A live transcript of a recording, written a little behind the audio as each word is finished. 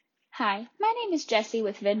Hi, my name is Jessie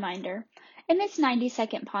with VidMinder. In this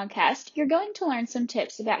 90-second podcast, you're going to learn some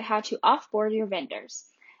tips about how to offboard your vendors.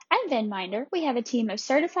 At VidMinder, we have a team of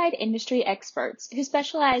certified industry experts who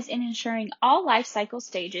specialize in ensuring all life cycle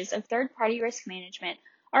stages of third-party risk management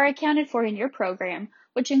are accounted for in your program,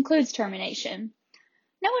 which includes termination.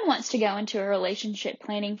 No one wants to go into a relationship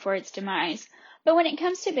planning for its demise, but when it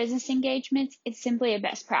comes to business engagements, it's simply a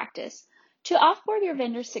best practice. To offboard your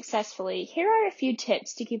vendors successfully, here are a few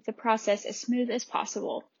tips to keep the process as smooth as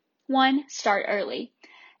possible. 1. Start early.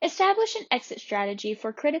 Establish an exit strategy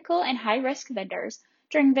for critical and high-risk vendors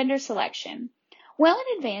during vendor selection. Well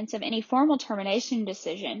in advance of any formal termination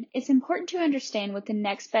decision, it's important to understand what the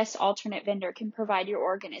next best alternate vendor can provide your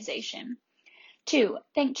organization. 2.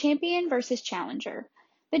 Think champion versus challenger.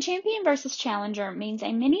 The champion versus challenger means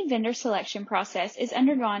a mini vendor selection process is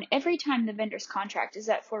undergone every time the vendor's contract is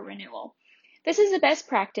up for renewal. This is a best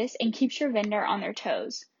practice and keeps your vendor on their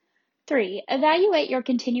toes. 3. Evaluate your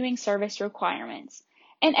continuing service requirements.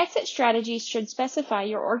 An exit strategy should specify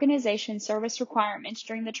your organization's service requirements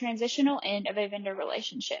during the transitional end of a vendor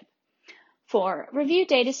relationship. 4. Review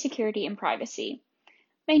data security and privacy.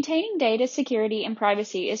 Maintaining data security and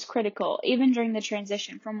privacy is critical even during the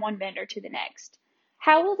transition from one vendor to the next.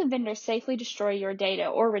 How will the vendor safely destroy your data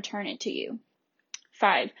or return it to you?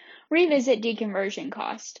 5. Revisit deconversion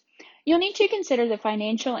cost. You'll need to consider the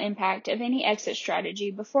financial impact of any exit strategy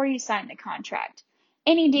before you sign the contract.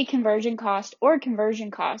 Any deconversion cost or conversion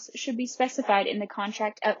costs should be specified in the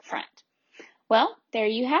contract up front. Well, there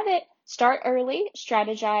you have it. Start early,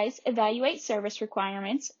 strategize, evaluate service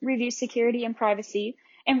requirements, review security and privacy,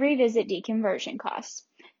 and revisit deconversion costs.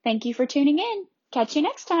 Thank you for tuning in. Catch you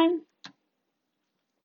next time.